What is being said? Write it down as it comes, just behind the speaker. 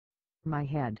My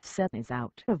headset is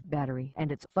out of battery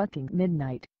and it's fucking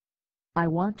midnight. I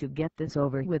want to get this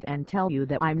over with and tell you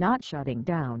that I'm not shutting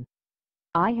down.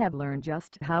 I have learned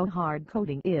just how hard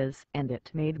coding is and it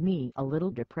made me a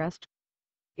little depressed.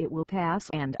 It will pass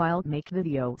and I'll make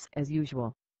videos as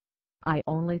usual. I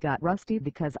only got rusty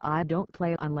because I don't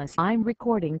play unless I'm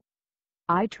recording.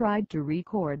 I tried to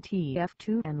record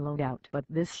TF2 and Loadout but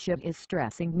this shit is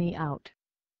stressing me out.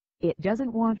 It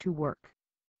doesn't want to work.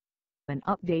 An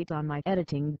update on my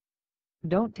editing.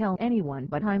 Don't tell anyone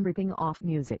but I'm ripping off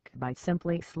music by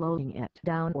simply slowing it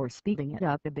down or speeding it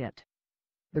up a bit.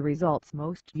 The results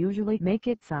most usually make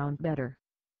it sound better.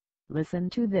 Listen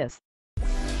to this.